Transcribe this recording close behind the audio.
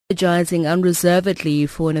apologizing unreservedly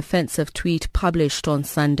for an offensive tweet published on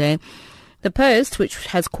Sunday. The post, which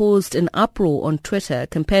has caused an uproar on Twitter,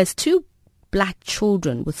 compares two black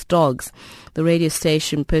children with dogs. The radio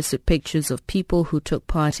station posted pictures of people who took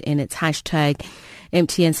part in its hashtag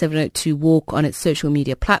MTN702 walk on its social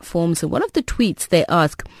media platforms. And one of the tweets, they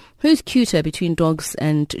ask, who's cuter between dogs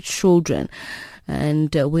and children?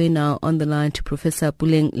 And we're now on the line to Professor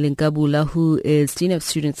Puleng Lenkabula, who is Dean of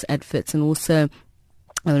Students at Wits and also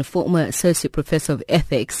a former Associate Professor of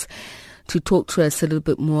Ethics, to talk to us a little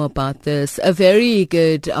bit more about this. A very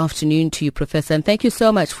good afternoon to you, Professor, and thank you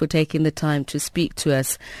so much for taking the time to speak to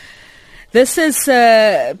us. This has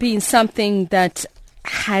been something that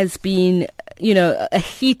has been, a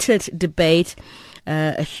heated debate,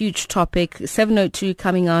 a huge topic. 702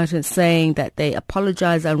 coming out and saying that they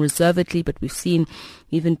apologize unreservedly, but we've seen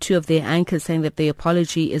even two of their anchors saying that the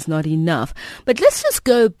apology is not enough. But let's just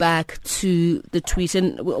go back to the tweet,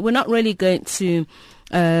 and we're not really going to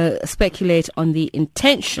speculate on the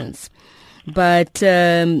intentions, but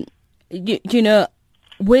when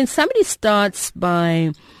somebody starts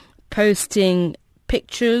by posting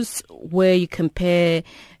pictures where you compare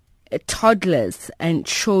toddlers and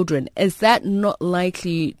children, is that not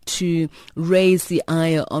likely to raise the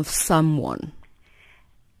ire of someone?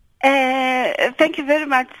 Thank you very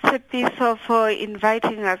much, Sepiso, for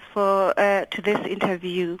inviting us to this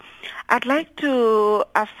interview. I'd like to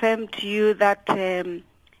affirm to you that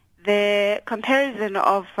the comparison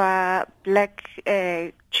of black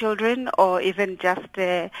children, or even just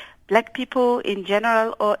black people in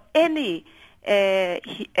general, or any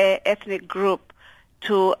ethnic group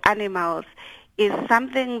to animals, is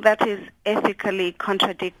something that is ethically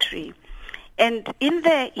contradictory. And in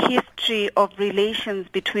the history of relations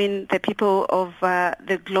between the people of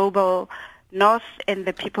the global north and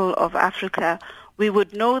the people of Africa, we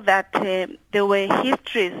would know that there were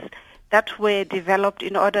histories that were developed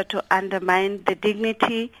in order to undermine the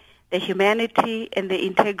dignity, the humanity, and the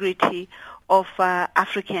integrity of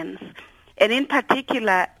Africans. And in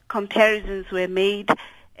particular, comparisons were made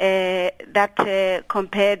that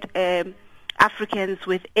compared Africans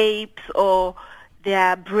with apes, or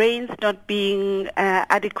their brains not being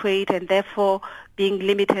adequate and therefore being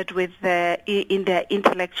limited with in their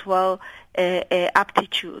intellectual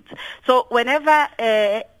aptitudes. So whenever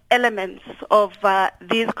elements of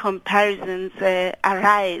these comparisons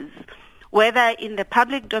arise, whether in the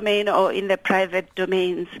public domain or in the private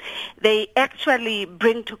domains, they actually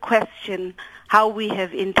bring to question how we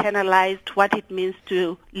have internalized what it means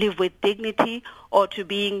to live with dignity or to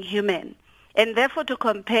being human. And therefore, to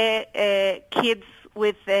compare kids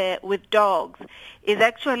with dogs is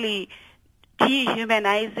actually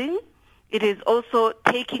dehumanizing. It is also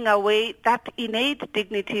taking away that innate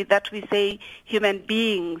dignity that we say human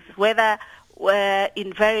beings, whether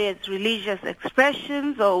in various religious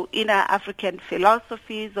expressions or in our African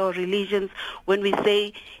philosophies or religions, when we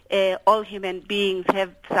say all human beings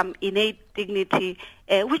have some innate dignity,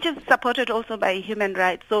 which is supported also by human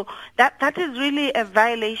rights. So that is really a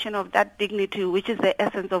violation of that dignity, which is the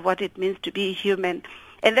essence of what it means to be human.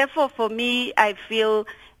 And therefore, for me, I feel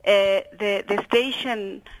the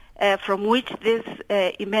station from which this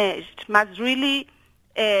emerged must really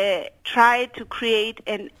try to create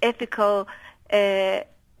an ethical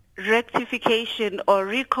rectification or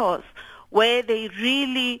recourse where they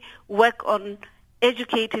really work on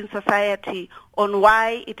educating society on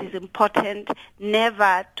why it is important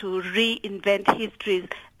never to reinvent histories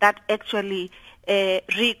that actually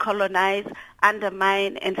recolonize,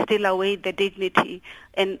 undermine, and steal away the dignity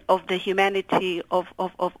and of the humanity of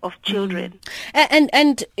children.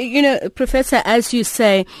 And Professor, as you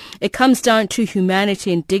say, it comes down to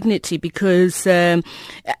humanity and dignity, because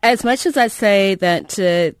as much as I say that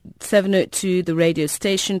 702, the radio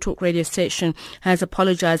station, talk radio station, has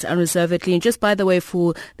apologized unreservedly, and just by the way,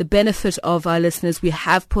 for the benefit of our listeners, we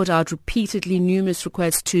have put out repeatedly numerous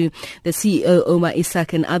requests to the CEO, Omar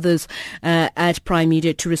Ishak, and others at Prime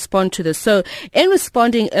Media to respond to this. So in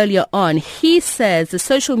responding earlier on, he says the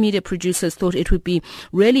social media producers thought it would be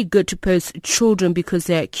really good to post children because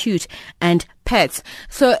they're cute and pets.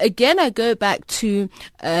 So again, I go back to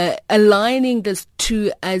aligning this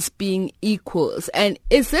two as being equals. And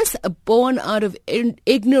is this born out of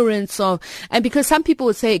ignorance of, and because some people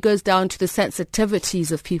would say it goes down to the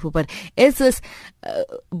sensitivities of people, but is this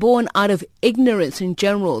born out of ignorance in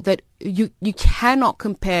general, that you cannot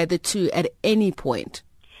compare the two at any point?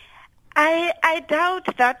 I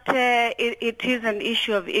doubt that it is an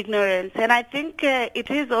issue of ignorance, and I think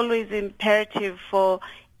it is always imperative for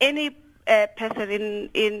any person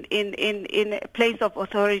in a place of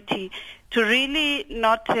authority to really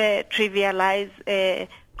not trivialize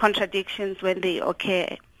contradictions when they occur.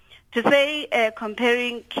 To say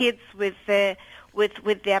comparing kids with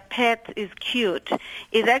their pets is cute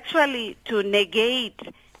is actually to negate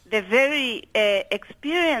the very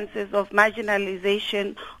experiences of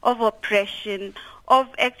marginalization, of oppression, of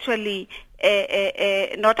actually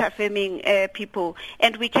not affirming people.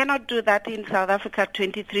 And we cannot do that in South Africa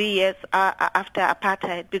 23 years after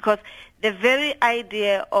apartheid, because the very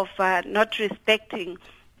idea of not respecting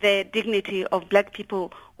the dignity of black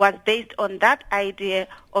people was based on that idea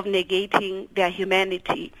of negating their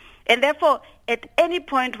humanity. And therefore, at any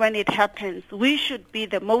point when it happens, we should be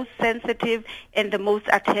the most sensitive and the most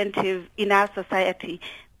attentive in our society.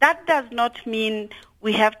 That does not mean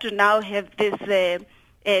we have to now have this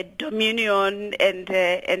dominion and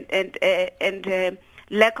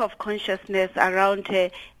lack of consciousness around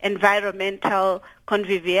environmental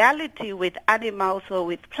conviviality with animals or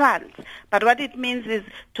with plants. But what it means is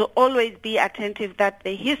to always be attentive that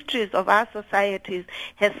the histories of our societies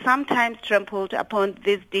has sometimes trampled upon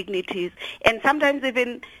these dignities, and sometimes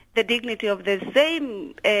even the dignity of the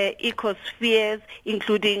same ecospheres,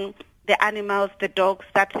 including the animals, the dogs,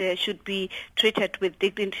 that should be treated with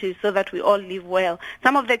dignity so that we all live well.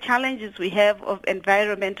 Some of the challenges we have of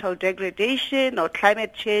environmental degradation or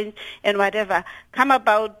climate change and whatever come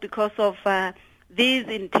about because of these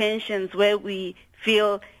intentions where we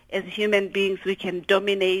feel as human beings we can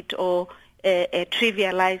dominate or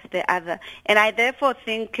trivialize the other. And I therefore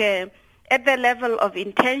think at the level of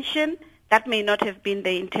intention, that may not have been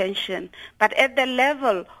the intention, but at the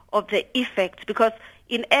level of the effect, because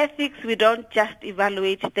in ethics, we don't just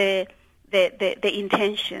evaluate the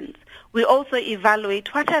intentions. We also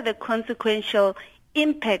evaluate what are the consequential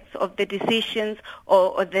impacts of the decisions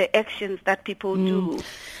or the actions that people do.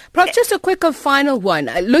 Prof, just a quick final one.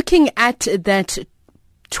 Looking at that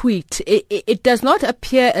tweet, it does not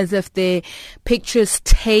appear as if the pictures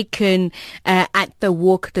taken at the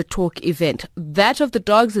Walk the Talk event. That of the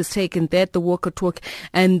dogs is taken there at the Walk the Talk,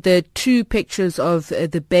 and the two pictures of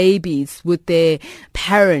the babies with their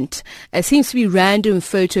parent seems to be random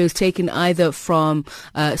photos taken either from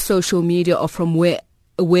social media or from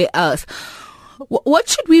where else. What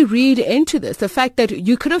should we read into this? The fact that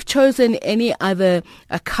you could have chosen any other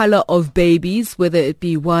color of babies, whether it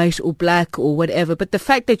be white or black or whatever, but the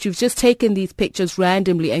fact that you've just taken these pictures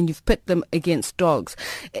randomly and you've put them against dogs,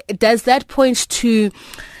 does that point to,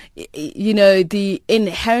 you know, the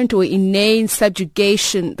inherent or innate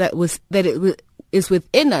subjugation that is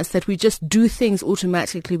within us, that we just do things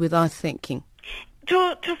automatically without thinking?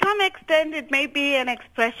 To some extent, it may be an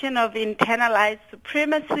expression of internalized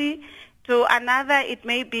supremacy. To another, it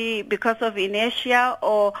may be because of inertia,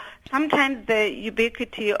 or sometimes the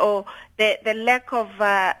ubiquity or the lack of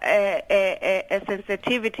a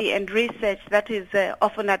sensitivity and research that is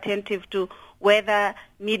often attentive to whether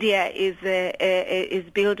media is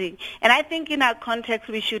building. And I think in our context,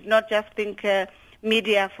 we should not just think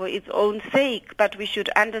media for its own sake, but we should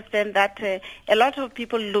understand that a lot of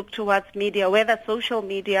people look towards media, whether social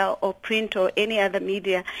media or print or any other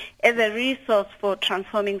media, as a resource for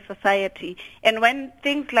transforming society. And when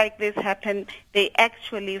things like this happen, they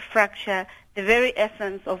actually fracture the very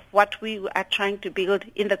essence of what we are trying to build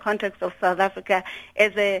in the context of South Africa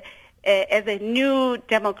as a new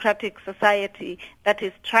democratic society that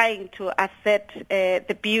is trying to assert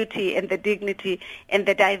the beauty and the dignity and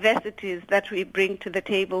the diversities that we bring to the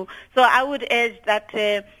table. So I would urge that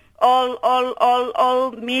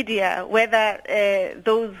all media, whether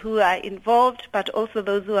those who are involved but also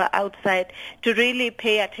those who are outside, to really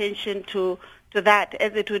pay attention to that,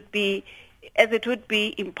 as it would be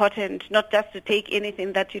important not just to take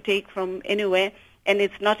anything that you take from anywhere, and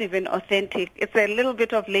it's not even authentic. It's a little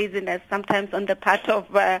bit of laziness sometimes on the part of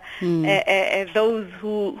those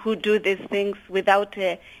who do these things without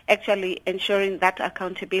actually ensuring that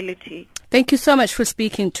accountability. Thank you so much for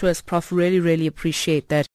speaking to us, Prof. Really, really appreciate that.